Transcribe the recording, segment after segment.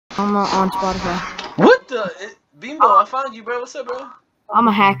I'm on Spotify. What the? Bimbo, I found you, bro. What's up, bro? I'm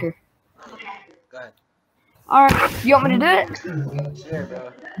a hacker. Go ahead. Alright, you want me to do it? Sure,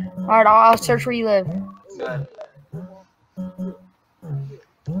 bro. Alright, I'll search where you live. Go ahead.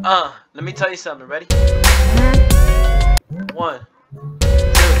 Let me tell you something. Ready? 1, 2,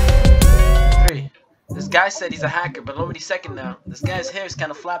 3. This guy said he's a hacker, but nobody's second now. This guy's hair is kind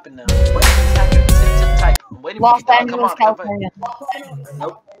of flapping now. What is this hacker? Type. I'm waiting for Los you, dog. Come Angeles, on, come back. California.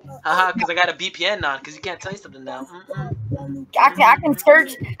 Nope. Haha, because I got a VPN on, because you can't tell you something now. I can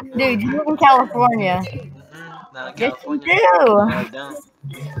search. Dude, you live in California. Not in Yes, you California. do. No, I don't.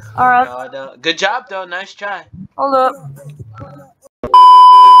 Alright, No, I don't. Good job, though. Nice try. hold up.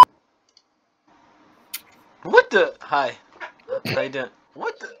 What the? Hi. How you doing?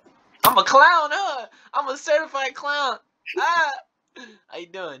 What the? I'm a clown, huh? I'm a certified clown. Ah. How you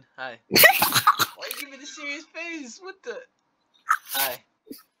doing? Hi. Why you give me the serious face? What the? Hi.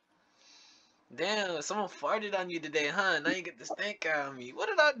 Damn, someone farted on you today, huh? Now you get the stank out on me. What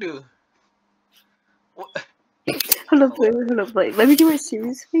did I do? What? Hold up, wait. Let me do a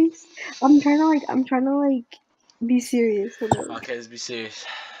serious face. I'm trying to be serious. Hold up. Okay, let's be serious.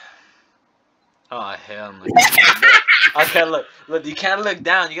 Oh hell no. Okay, look, you can't look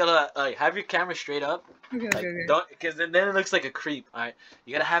down. You gotta like have your camera straight up. Okay, Like, don't, because then it looks like a creep. All right,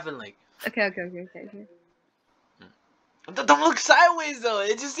 you gotta have it like. Okay. Don't look sideways though.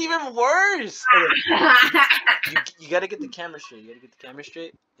 It's just even worse. You gotta get the camera straight.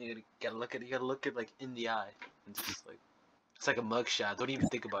 You gotta look at like in the eye. And just like it's like a mug shot. Don't even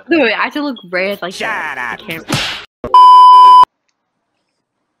think about it. Dude, I have to look red like that. Shut up.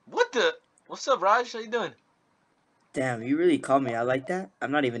 What the? What's up, Raj? How you doing? Damn, you really call me out like that?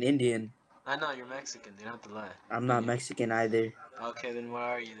 I'm not even Indian. I know you're Mexican. You don't have to lie. I'm not Mexican either. Okay, then what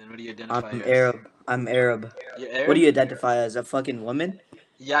are you? Then what do you identify I'm as? Arab. I'm Arab. You're Arab? What do you identify as? A fucking woman?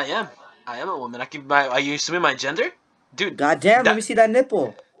 Yeah, I am. I am a woman. Are you assuming my gender? Dude. God damn, let me see that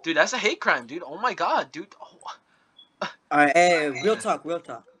nipple. Dude, that's a hate crime, dude. Oh my god, dude. Oh. Alright, hey, real talk. What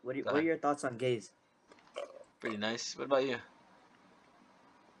are your thoughts on gays? Pretty nice. What about you?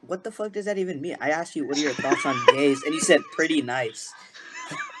 What the fuck does that even mean? I asked you, what are your thoughts on gays? And you said, pretty nice.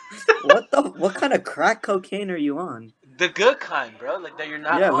 What kind of crack cocaine are you on? The good kind, bro. Like that you're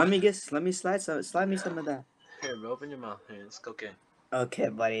not Yeah, on. let me slide me some of that. Here, bro, open your mouth. Here, it's cocaine. Okay,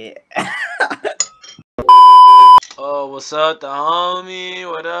 buddy. Oh, what's up, the homie?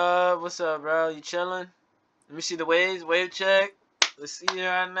 What up? What's up, bro? You chilling? Let me see the waves. Wave check. Let's see you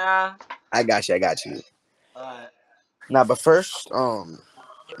right now. I got you. Alright. Nah, but first,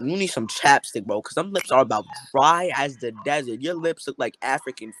 you need some chapstick, bro, because them lips are about dry as the desert. Your lips look like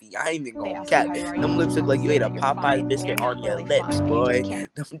African feet. I ain't even gonna cap. Them lips look like you ate a Popeye's biscuit on your lips, boy.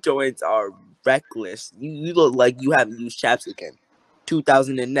 Them joints are reckless. You look like you haven't used chapstick in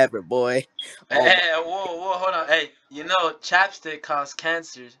 2000 and never, boy. Hey, whoa, hold on. Hey, you know chapstick causes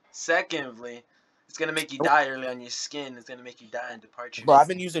cancer. Secondly, it's gonna make you die early on your skin. It's gonna make you die in departure. Bro, I've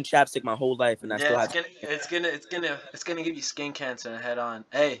been using chapstick my whole life, and I still have. It's gonna give you skin cancer head on.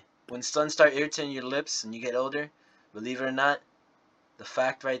 Hey, when sun start irritating your lips and you get older, believe it or not, the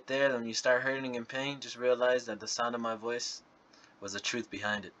fact right there, when you start hurting in pain, just realize that the sound of my voice was the truth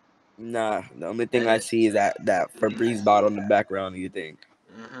behind it. Nah, the only thing I see is that Febreze bottle in the background of your thing.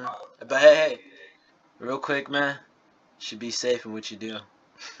 But hey, real quick, man, you should be safe in what you do.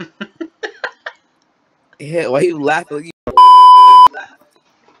 Yeah, why you laughing?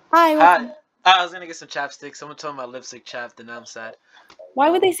 Hi. I was gonna get some chapstick. Someone told me my lipstick chapped, and now I'm sad. Why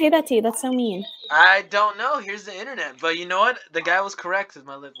would they say that to you? That's so mean. I don't know. Here's the internet. But you know what? The guy was correct, because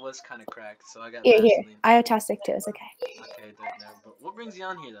my lip was kind of cracked. So I got Here. Vaseline. I have chapstick too. It's okay. Okay, but what brings you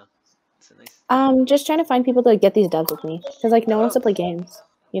on here, though? It's a nice... Just trying to find people to get these dubs with me. Because, like, no one wants to play games.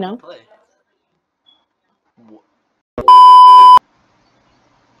 You know? Play.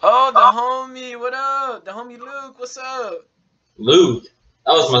 Oh, the homie. What up? The homie Luke. What's up? Luke?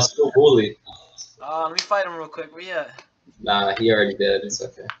 That was my school bully. Let me fight him real quick. Where you at? Nah, he already dead. It's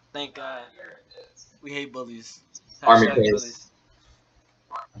okay. Thank God. We hate bullies. Army Hashtag case. bullies.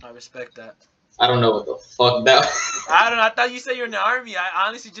 I respect that. I don't know what the fuck that. I don't know. I thought you said you're in the army. I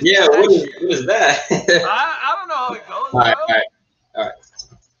honestly just... Yeah, what is that? I don't know how it goes, All bro. right.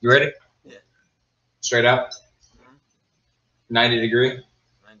 You ready? Yeah. Straight out. 90 degree.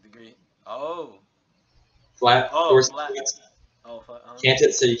 90 degree. Oh. Flat. Oh, flat. Oh, Cant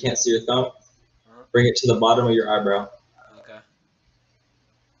it so you can't see your thumb. Bring it to the bottom of your eyebrow. Okay.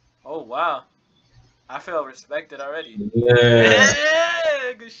 Oh, wow. I feel respected already. Yeah.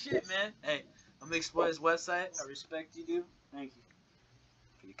 Yeah, good shit, man. Hey, I'm gonna explore his website. I respect you, dude. Thank you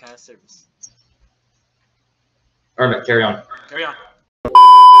for your kind service. All right, carry on. Carry on.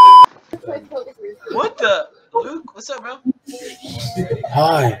 What the? Luke, what's up, bro?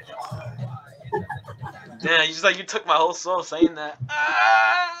 Hi. Damn, you took my whole soul saying that.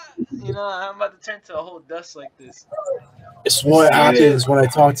 Ah! You know, I'm about to turn to a whole dust like this. It's what happens when I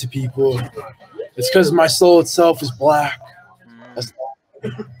talk to people. It's because my soul itself is black.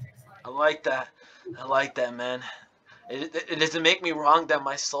 I like that. I like that, man. It doesn't make me wrong that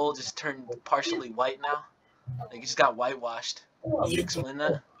my soul just turned partially white now. Like it just got whitewashed. Can you explain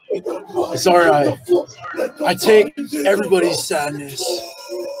that? It's alright. I take everybody's sadness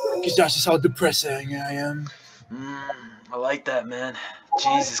because that's just how depressing I am. I like that, man.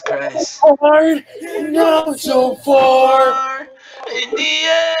 Jesus Christ. Hard, not so far. In the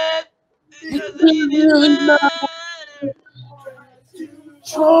end, it doesn't Really even matter.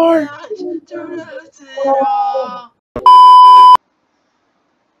 Hard.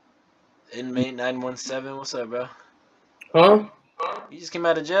 Inmate 917, what's up, bro? Huh? You just came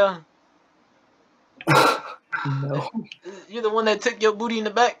out of jail? No. You're the one that took your booty in the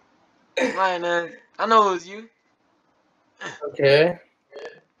back? Lying, man. I know it was you. Okay.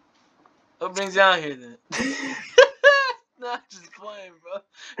 What brings you out here then? Nah, just playing, bro.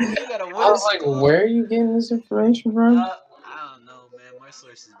 You got a I was like, where are you getting this information from? I don't know, man. My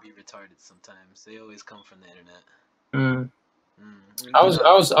sources be retarded sometimes. They always come from the internet. I was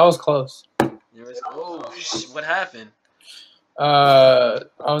close. Oh, what happened? I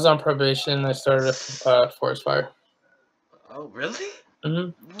was on probation. I started a forest fire. Oh, really?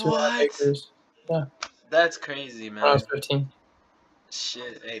 Mm-hmm. 2.5 What? acres. Yeah. That's crazy, man. When I was 15.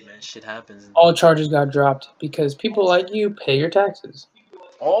 Shit, hey, man, shit happens. All charges got dropped because people like you pay your taxes.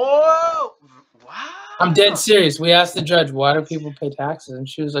 Oh, wow. I'm dead serious. We asked the judge, why do people pay taxes? And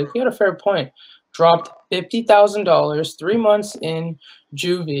she was like, you had a fair point. Dropped $50,000, 3 months in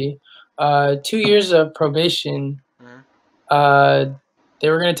juvie, 2 years of probation. They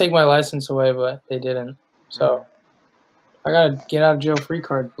were going to take my license away, but they didn't. So I got a get out of jail free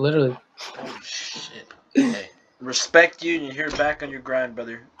card, literally. Oh, shit. Hey, respect you, and you're here back on your grind,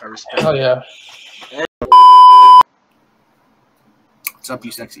 brother. I respect you. Oh, yeah. What's up,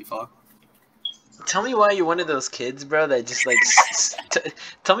 you sexy fuck? Tell me why you're one of those kids, bro, that just like.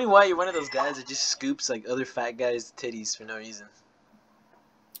 Tell me why you're one of those guys that just scoops like other fat guys' titties for no reason.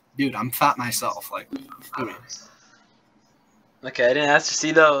 Dude, I'm fat myself. Like, I mean. Okay, I didn't ask to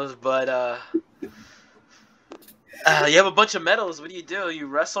see those, but you have a bunch of medals. What do? You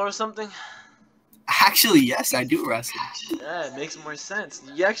wrestle or something? Actually, yes, I do wrestle. Yeah, it makes more sense.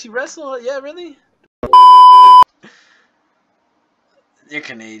 You actually wrestle? Yeah, really? You're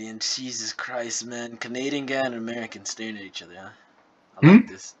Canadian. Jesus Christ, man. Canadian guy and American staring at each other, huh? I like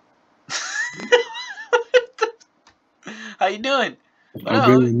this. How you doing?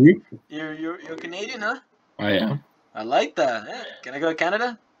 I'm good. You're Canadian, huh? I am. I like that. Yeah. Can I go to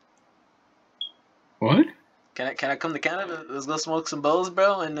Canada? What? Can I come to Canada? Let's go smoke some bowls,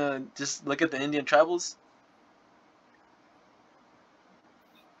 bro, and just look at the Indian tribals.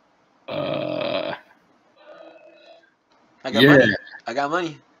 I got money. I got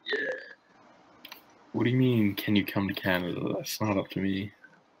money. Yeah. What do you mean? Can you come to Canada? That's not up to me.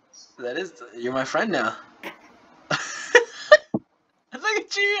 That is. You're my friend now. Look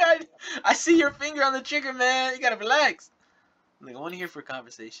at you. I see your finger on the trigger, man. You gotta relax. Like, I want to hear for a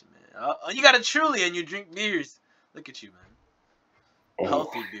conversation, man. Oh, you got a Truly and you drink beers. Look at you, man.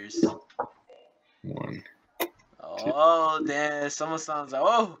 Healthy beers. One. Oh, damn. Someone sounds like,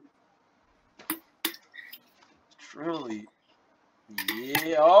 oh. Truly.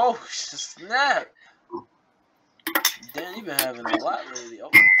 Yeah. Oh, snap. Damn, you've been having a lot lately. The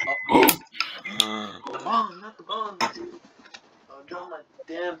bomb, not the bomb. I dropped my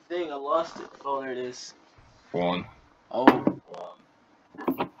damn thing. I lost it. Oh, there it is. One. Oh.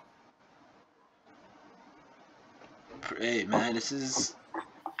 Hey, man, this is...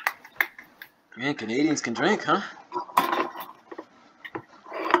 Man, Canadians can drink, huh?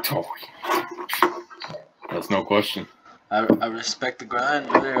 Oh. That's no question. I respect the grind,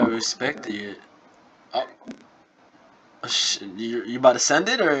 brother. I respect it. Oh. You about to send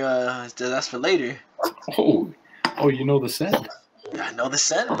it, or that's for later? Oh, you know the send. I know the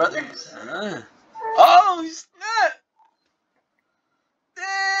send, brother. Oh, snap!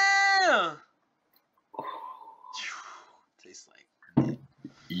 Damn! Tastes like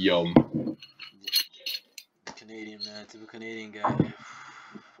yum. Canadian, man. Typical Canadian guy.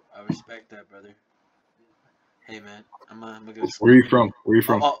 I respect that, brother. Hey, man. I'm gonna go. Where are you from?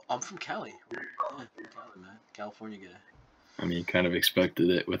 Oh, I'm from Cali. Yeah, from Cali, man. California guy. I mean, kind of expected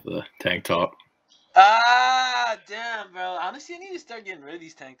it with a tank top. Ah, damn, bro. Honestly, I need to start getting rid of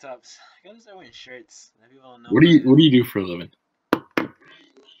these tank tops. I gotta start wearing shirts. People don't know. What do you do for a living?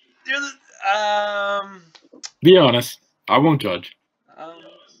 You're the Be honest. I won't judge.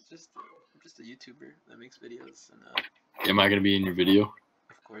 just a YouTuber that makes videos, and Am I gonna be in your video?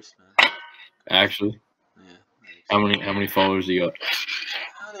 of course, man. Actually, Yeah. how many followers you got?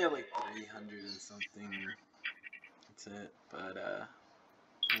 I only have like 300 and something. That's it. But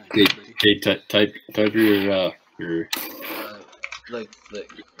Okay, type your like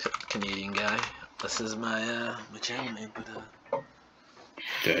Canadian guy. This is my channel name, but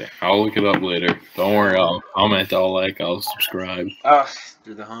Okay, I'll look it up later. Don't worry, I'll comment, I'll subscribe.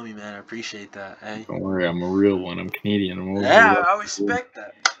 You're the homie, man. I appreciate that. Hey. Don't worry, I'm a real one. I'm Canadian. Yeah, I respect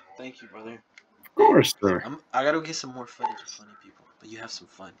that. Thank you, brother. Of course, sir. I gotta get some more footage of funny people, but you have some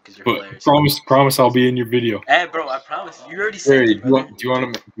fun because you're But hilarious. promise, I'll be in your video. Hey, bro, I promise. You already said it, brother. Do you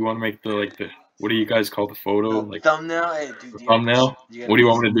want to make the what do you guys call the photo? Like thumbnail. Hey, dude. Thumbnail. What do you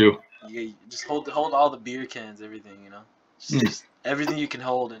want me to do? You just hold all the beer cans, everything, you know. Just everything you can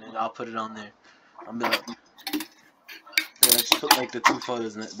hold, and then I'll put it on there. I'll be like, yeah, just put like the 2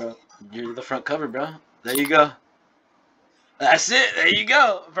 photos in it, bro. You're the front cover, bro. There you go. That's it. There you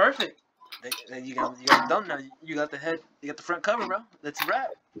go. Perfect. Then you got the thumbnail. You got the head. You got the front cover, bro. That's a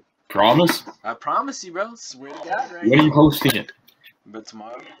wrap. Promise? I promise you, bro. Swear to God, right? When are you posting it? But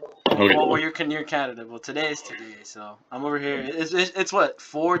tomorrow. Okay. Well, you're Canada. Well, today is today, so I'm over here. It's what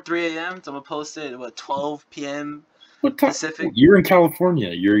 3 a.m. So I'm gonna post it at what 12 p.m. What time? Pacific. You're in California.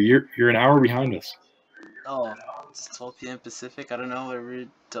 You're an hour behind us. Oh, it's 12 p.m. Pacific. I don't know whatever.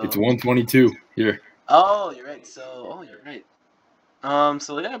 It's 1:22 here. Oh, you're right. You're right.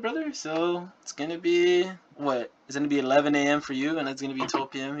 So yeah, brother. So it's gonna be what? It's gonna be 11 a.m. for you, and it's gonna be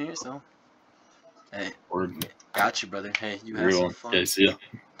 12 p.m. here. So, hey, got you, brother. Hey, you have some fun. Okay, see ya.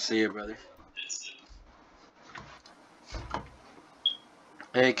 See ya, brother.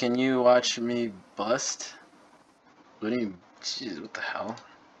 Hey, can you watch me bust? What do you? Jeez, what the hell?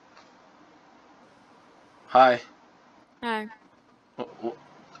 Hi. Hi.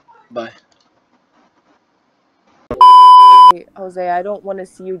 Bye. Jose, I don't want to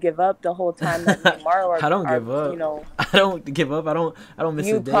see you give up the whole time that me and Maro are. I don't give up. You know, I don't give up. I don't miss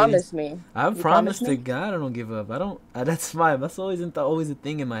a day. You promised me. I promised to God I don't give up. That's always a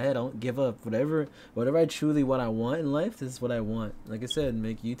thing in my head. I don't give up. Whatever I truly what I want in life, this is what I want. Like I said,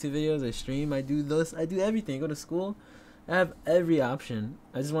 make YouTube videos, I stream, I do this, I do everything. I go to school. I have every option.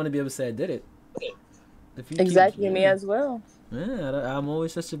 I just want to be able to say I did it. Exactly, me as well. Yeah, I'm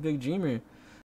always such a big dreamer.